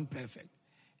one perfect.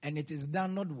 And it is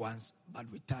done not once, but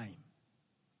with time.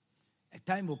 A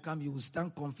time will come, you will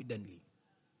stand confidently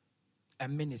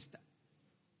and minister.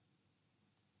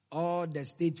 All the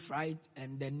stage fright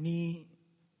and the knee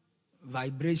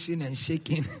vibration and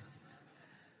shaking.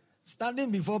 Standing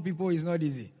before people is not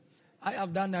easy. I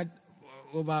have done that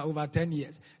over 10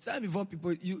 years. Stand before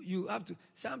people, you have to,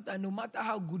 sometimes no matter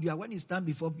how good you are, when you stand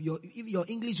before people, your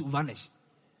English will vanish.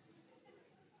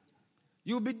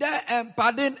 You'll be there and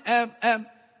pardon,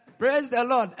 praise the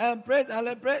Lord, praise the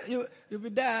Lord, you'll be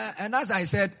there. And as I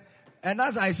said,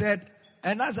 Ujirani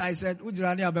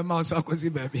Abema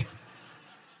Swakosi baby.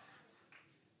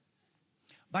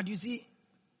 But you see,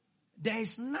 there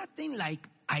is nothing like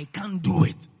I can't do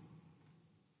it.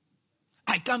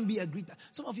 I can't be a greeter.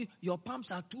 Some of you, your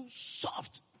palms are too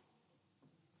soft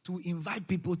to invite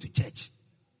people to church.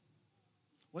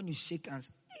 When you shake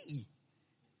hands, hey.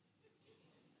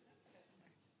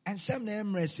 And some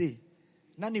name say,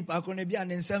 Nani Pakonebia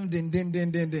and some din.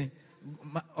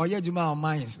 Oyejuma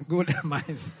minds, good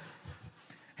minds.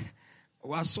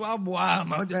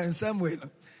 Waswabwa, in some way.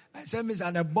 And some is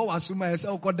an above asuma,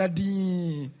 so called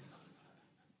daddy.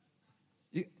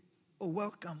 Oh,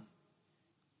 welcome.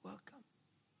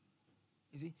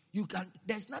 You see,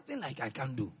 there's nothing like I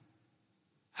can do.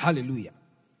 Hallelujah.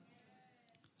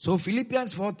 So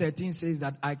Philippians 4:13 says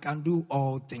that I can do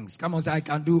all things. Come on, say I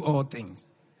can do all things.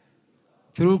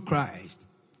 Through Christ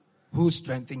who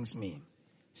strengthens me.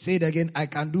 Say it again, I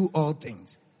can do all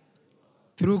things.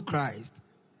 Through Christ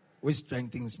which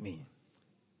strengthens me.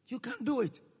 You can do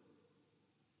it.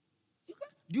 You can.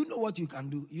 Do you know what you can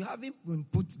do? You haven't been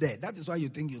put there. That is why you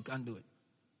think you can't do it.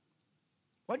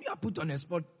 When you are put on a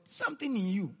spot, something in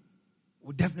you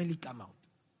will definitely come out.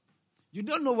 You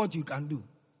don't know what you can do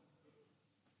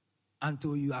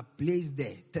until you are placed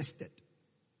there, tested.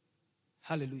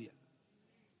 Hallelujah.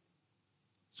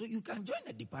 So you can join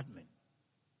a department.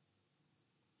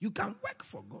 You can work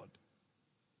for God.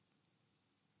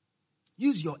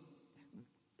 Use your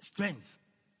strength.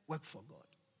 Work for God.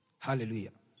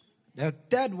 Hallelujah. The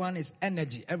third one is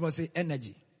energy. Everybody say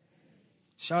energy.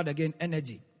 Shout again,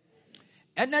 energy.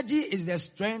 Energy is the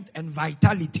strength and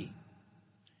vitality.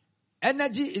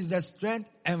 Energy is the strength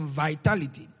and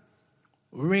vitality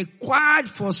required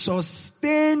for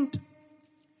sustained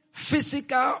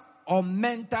physical or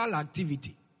mental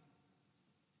activity.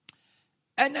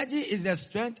 Energy is the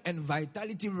strength and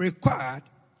vitality required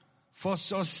for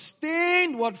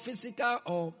sustained what physical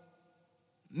or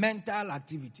mental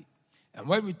activity. And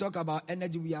when we talk about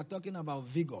energy, we are talking about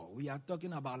vigor. We are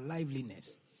talking about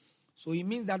liveliness. So it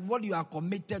means that what you are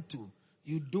committed to,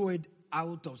 you do it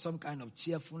out of some kind of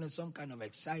cheerfulness, some kind of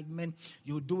excitement.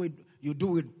 You do it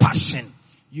with passion.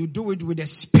 You do it with the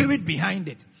spirit behind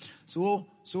it. So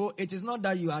it is not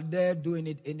that you are there doing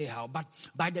it anyhow. But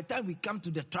by the time we come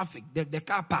to the traffic, the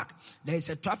car park, there is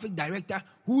a traffic director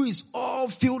who is all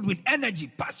filled with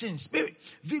energy, passion, spirit,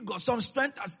 vigor. Some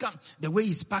strength has come. The way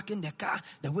he's parking the car,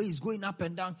 the way he's going up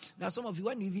and down. Now some of you,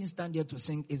 when you even stand there to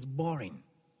sing, it's boring.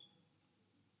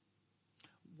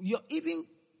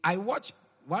 I watch,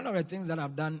 one of the things that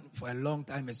I've done for a long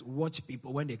time is watch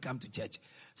people when they come to church.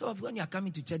 So when you are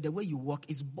coming to church, the way you walk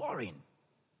is boring.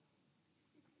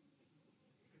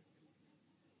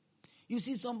 You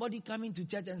see somebody coming to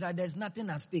church and say, there's nothing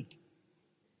at stake.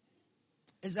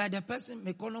 It's like the person,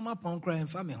 mekonoma ponkra and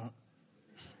family home.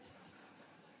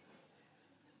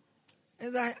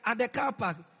 It's like at the car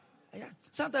park. Yeah.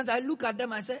 Sometimes I look at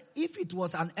them and say, if it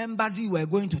was an embassy you were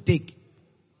going to take,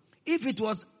 if it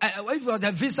was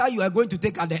a visa you were going to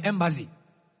take at the embassy,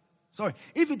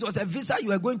 if it was a visa you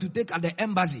were going to take at the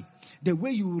embassy, the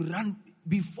way you run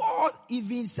before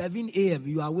even 7 a.m.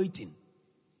 you are waiting.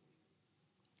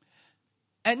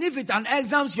 And if it's an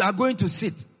exam you are going to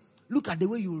sit, look at the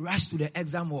way you rush to the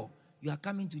exam hall. You are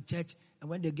coming to church,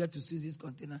 and when they get to Susie's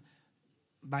container,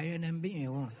 buy an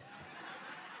MB.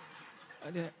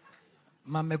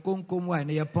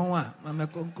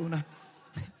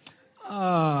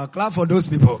 Clap for those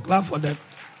people. Clap for them.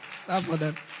 Clap for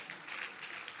them.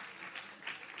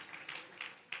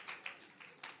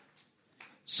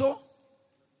 So,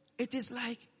 it is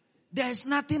like there's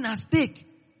nothing at stake.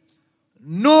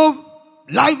 No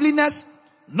liveliness,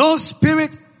 no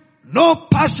spirit, no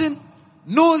passion,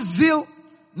 no zeal,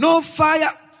 no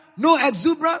fire, no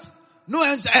exuberance, no,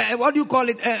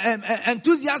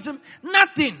 enthusiasm,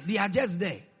 nothing. They are just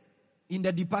there in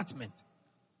the department.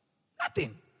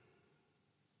 Nothing.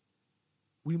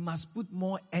 We must put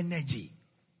more energy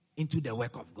into the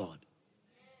work of God.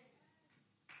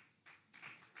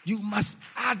 You must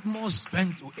add more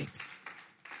strength to it.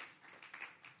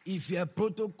 If you're a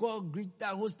protocol, greeter,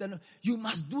 host, you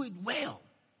must do it well.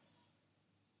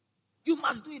 You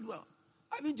must do it well.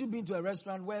 Haven't you been to a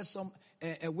restaurant where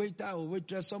a waiter or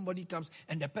waitress, somebody comes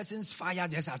and the person's fire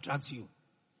just attracts you?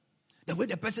 The way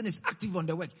the person is active on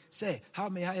the work. Say, how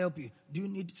may I help you? Do you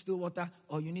need still water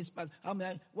or you need spice? How may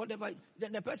I? Whatever.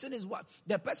 Then the person is what?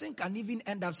 The person can even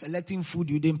end up selecting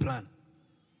food you didn't plan.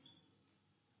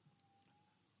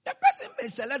 The person may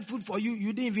select food for you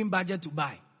you didn't even budget to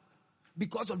buy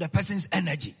because of the person's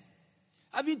energy.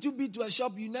 Haven't you been to a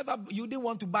shop, you didn't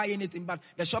want to buy anything, but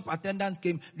the shop attendant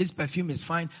came, this perfume is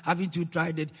fine. Haven't you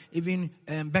tried it? Even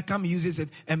Beckham uses it,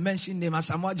 and mentioned name,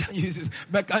 Asamoah uses it,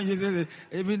 Beckham uses it,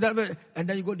 even that, and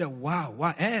then you go there, wow.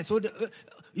 So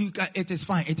it is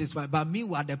fine. But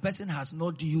meanwhile, the person has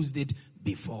not used it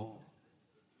before.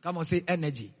 Come on, say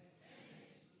energy.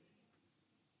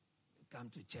 Come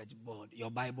to church bored.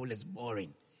 Your Bible is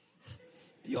boring.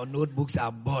 Your notebooks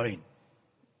are boring.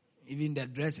 Even the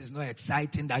dress is not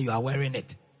exciting that you are wearing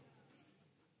it.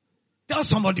 Tell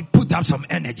somebody, put up some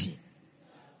energy.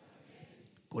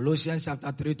 Colossians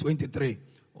chapter 3:23.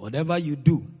 Whatever you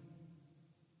do,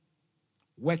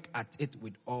 work at it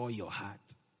with all your heart.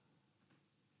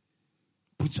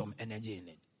 Put some energy in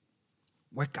it.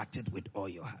 Work at it with all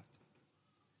your heart.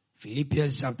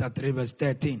 Philippians chapter 3 verse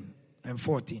 13 and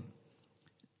 14.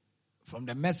 From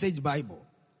the Message Bible.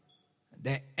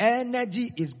 The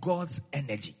energy is God's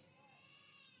energy.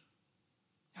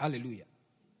 Hallelujah.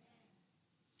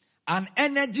 An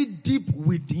energy deep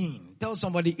within. Tell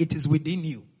somebody it is within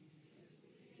you.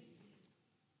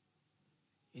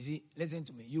 You see, listen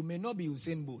to me. You may not be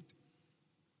Usain Bolt,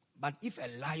 but if a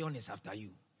lion is after you,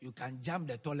 you can jump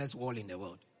the tallest wall in the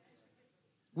world.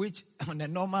 Which on a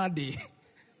normal day,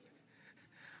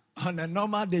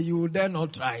 you will dare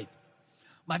not try it.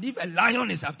 But if a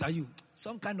lion is after you,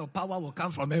 some kind of power will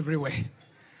come from everywhere.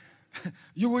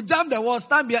 You will jump the wall,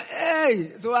 stand there,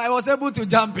 hey! So I was able to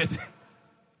jump it.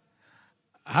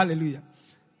 Hallelujah.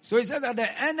 So he says that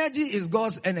the energy is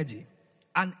God's energy.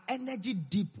 An energy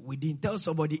deep within. Tell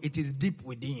somebody it is deep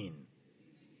within.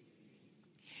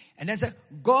 And then say,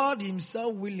 God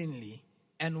himself willingly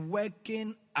and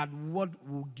working at what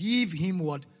will give him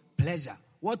what? Pleasure.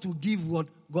 What will give what?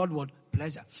 God what?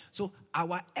 Pleasure. So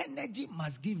our energy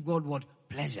must give God what?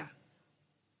 Pleasure.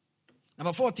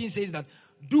 Number 14 says that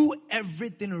do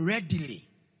everything readily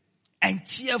and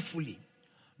cheerfully.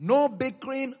 No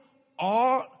bickering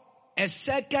or a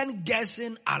second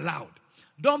guessing allowed.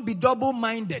 Don't be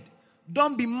double-minded.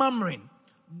 Don't be murmuring.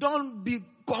 Don't be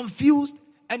confused.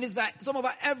 And it's like some of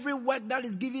our every work that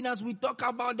is given us, we talk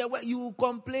about the work. You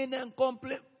complain and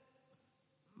complain.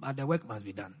 But the work must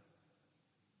be done.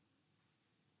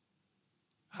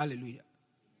 Hallelujah.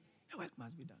 The work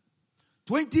must be done.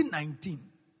 2019.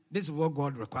 This is what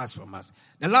God requires from us.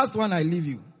 The last one I leave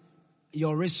you.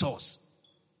 Your resource.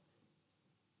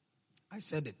 I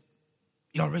said it.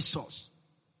 Your resource.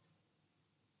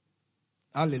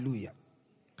 Hallelujah.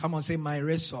 Come on, say my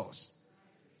resource.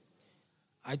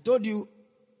 I told you,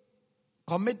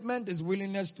 commitment is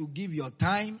willingness to give your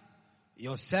time,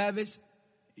 your service,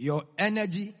 your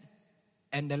energy,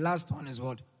 and the last one is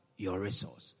what? Your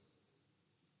resource.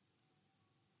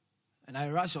 And I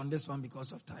rush on this one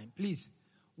because of time. Please,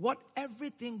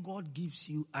 everything God gives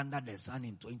you under the sun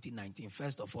in 2019,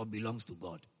 first of all, belongs to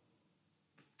God.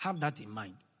 Have that in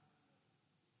mind.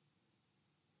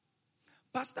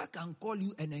 Pastor can call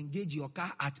you and engage your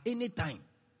car at any time.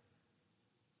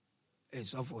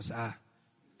 It's awful, sir.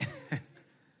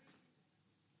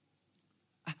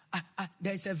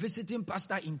 There's a visiting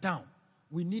pastor in town.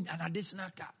 We need an additional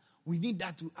car. We need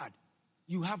that to add.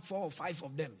 You have 4 or 5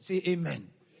 of them. Say amen.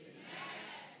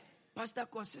 Pastor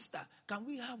or sister, can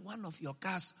we have one of your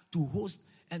cars to host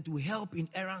and to help in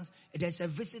errands? There's a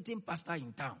visiting pastor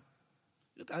in town.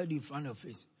 Look at it in front of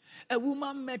your face. A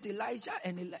woman met Elijah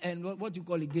and what you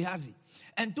call it, Gehazi,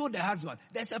 and told the husband,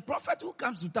 there's a prophet who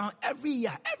comes to town every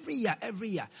year.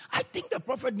 I think the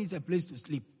prophet needs a place to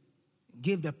sleep.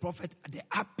 Gave the prophet the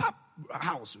upper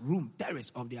house, room,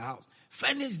 terrace of their house.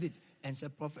 Furnished it and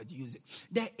said, prophet, use it.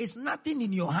 There is nothing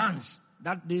in your hands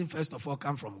that didn't first of all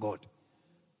come from God.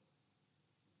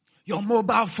 Your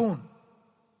mobile phone.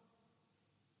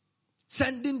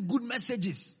 Sending good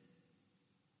messages.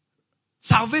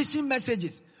 Salvation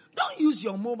messages. Don't use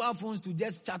your mobile phones to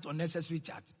just chat unnecessary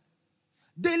chat.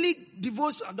 Daily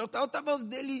devotion, Dr. Otabel's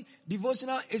daily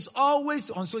devotional is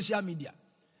always on social media.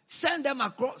 Send them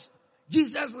across.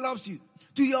 Jesus loves you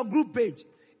to your group page.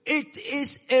 It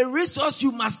is a resource.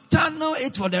 You must channel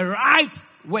it for the right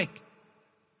work.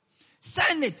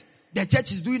 Send it. The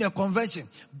church is doing a convention.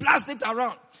 Blast it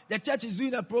around. The church is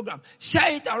doing a program.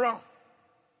 Share it around.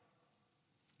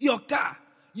 Your car,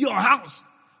 your house,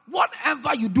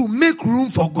 whatever you do, make room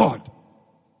for God.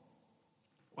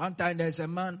 One time there's a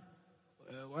man,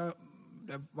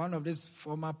 one of this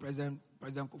former President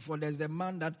Kufuor, there's the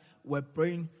man that we're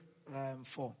praying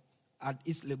for at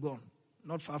East Legon,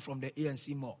 not far from the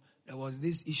ANC mall. There was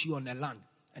this issue on the land,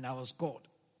 and I was called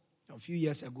a few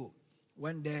years ago.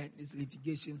 Went there, this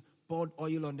litigation, poured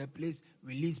oil on the place,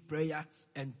 released prayer,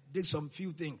 and did some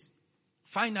few things.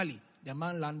 Finally, the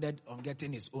man landed on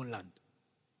getting his own land.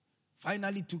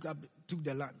 Finally took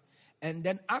the land. And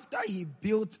then after he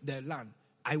built the land,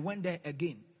 I went there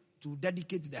again to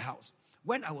dedicate the house.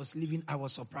 When I was leaving, I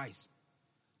was surprised.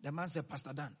 The man said,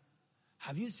 Pastor Dan,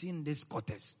 have you seen this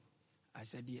quarters? I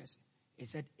said, yes. He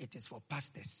said, it is for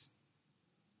pastors.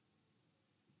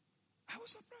 I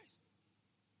was surprised.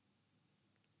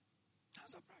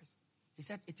 He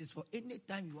said, it is for any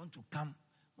time you want to come.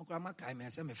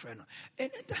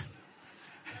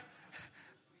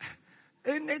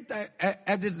 Anytime,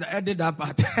 edit that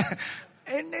part.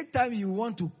 Anytime you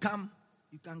want to come,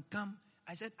 you can come.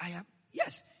 I said,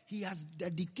 yes, he has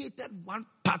dedicated one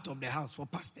part of the house for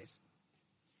pastors.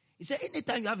 He said,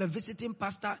 anytime you have a visiting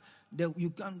pastor, that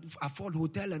you can't afford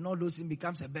hotel and all those things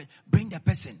becomes a bed, bring the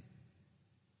person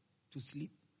to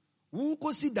sleep. Who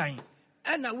go sit down?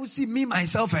 And I will see me,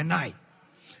 myself, and I.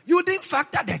 You didn't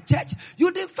factor the church.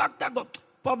 You didn't factor God.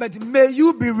 Poverty. May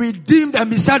you be redeemed and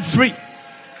be set free.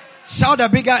 Shout a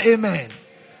bigger amen.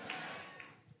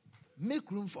 Make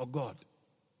room for God.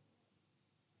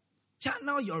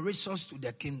 Channel your resource to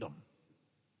the kingdom.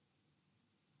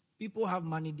 People have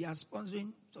money, they are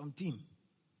sponsoring some team.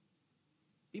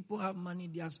 People have money,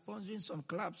 they are sponsoring some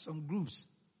clubs, some groups.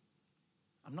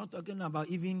 I'm not talking about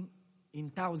even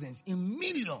in thousands, in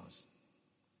millions.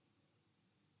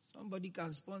 Somebody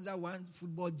can sponsor one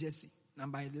football jersey,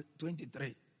 number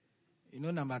 23. You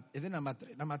know, is it number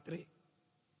 3? Number 3.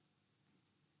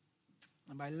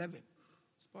 Number 11.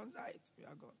 Sponsor it. We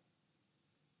are God.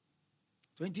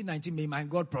 2019, may my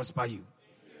God prosper you.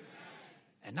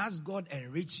 And as God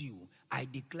enrich you, I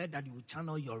declare that you will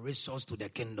channel your resource to the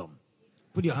kingdom.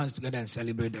 Put your hands together and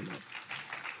celebrate the Lord.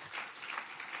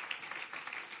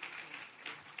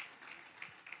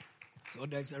 So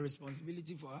there's a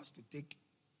responsibility for us to take.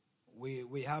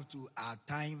 We have to, our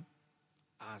time,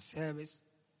 our service,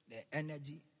 the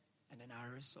energy, and then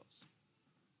our resource.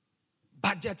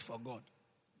 Budget for God.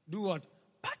 Do what?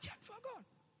 Budget for God.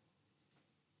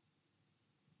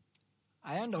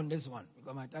 I end on this one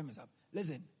because my time is up.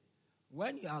 Listen,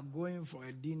 when you are going for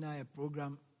a dinner, a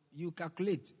program, you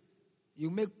calculate, you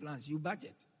make plans, you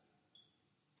budget.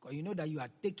 Because you know that you are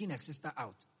taking a sister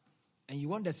out. And you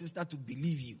want the sister to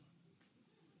believe you.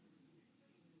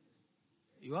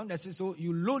 You want the sister, so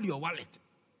you load your wallet.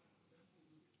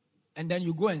 And then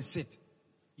you go and sit.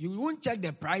 You won't check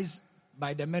the price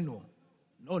by the menu.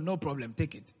 No problem,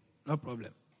 take it. No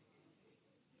problem.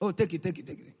 Oh, take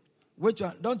it. Which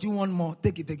one? Don't you want more?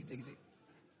 Take it. Take.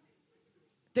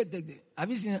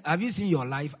 Have you seen your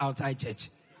life outside church?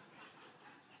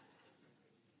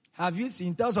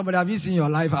 Tell somebody, have you seen your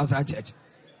life outside church?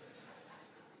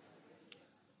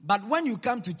 But when you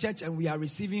come to church and we are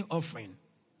receiving offering,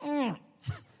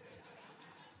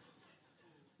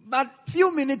 but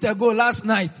few minutes ago, last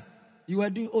night, you were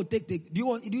doing, take. Do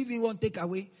you even want take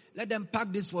away? Let them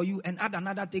pack this for you and add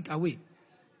another take away.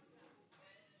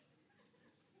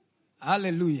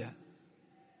 Hallelujah.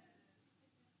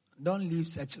 Don't live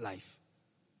such life.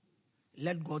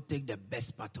 Let God take the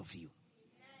best part of you.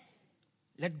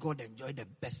 Let God enjoy the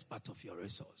best part of your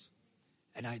resource.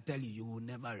 And I tell you, you will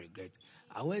never regret.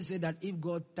 I always say that if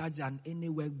God touched any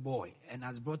work boy and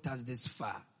has brought us this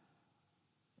far,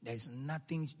 there's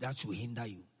nothing that should hinder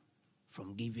you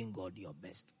from giving God your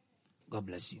best. God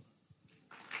bless you.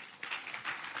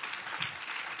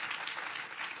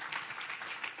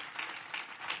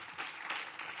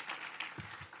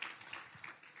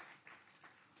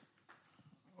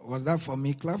 Was that for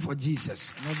me? Clap for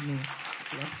Jesus, not me.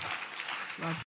 Clap.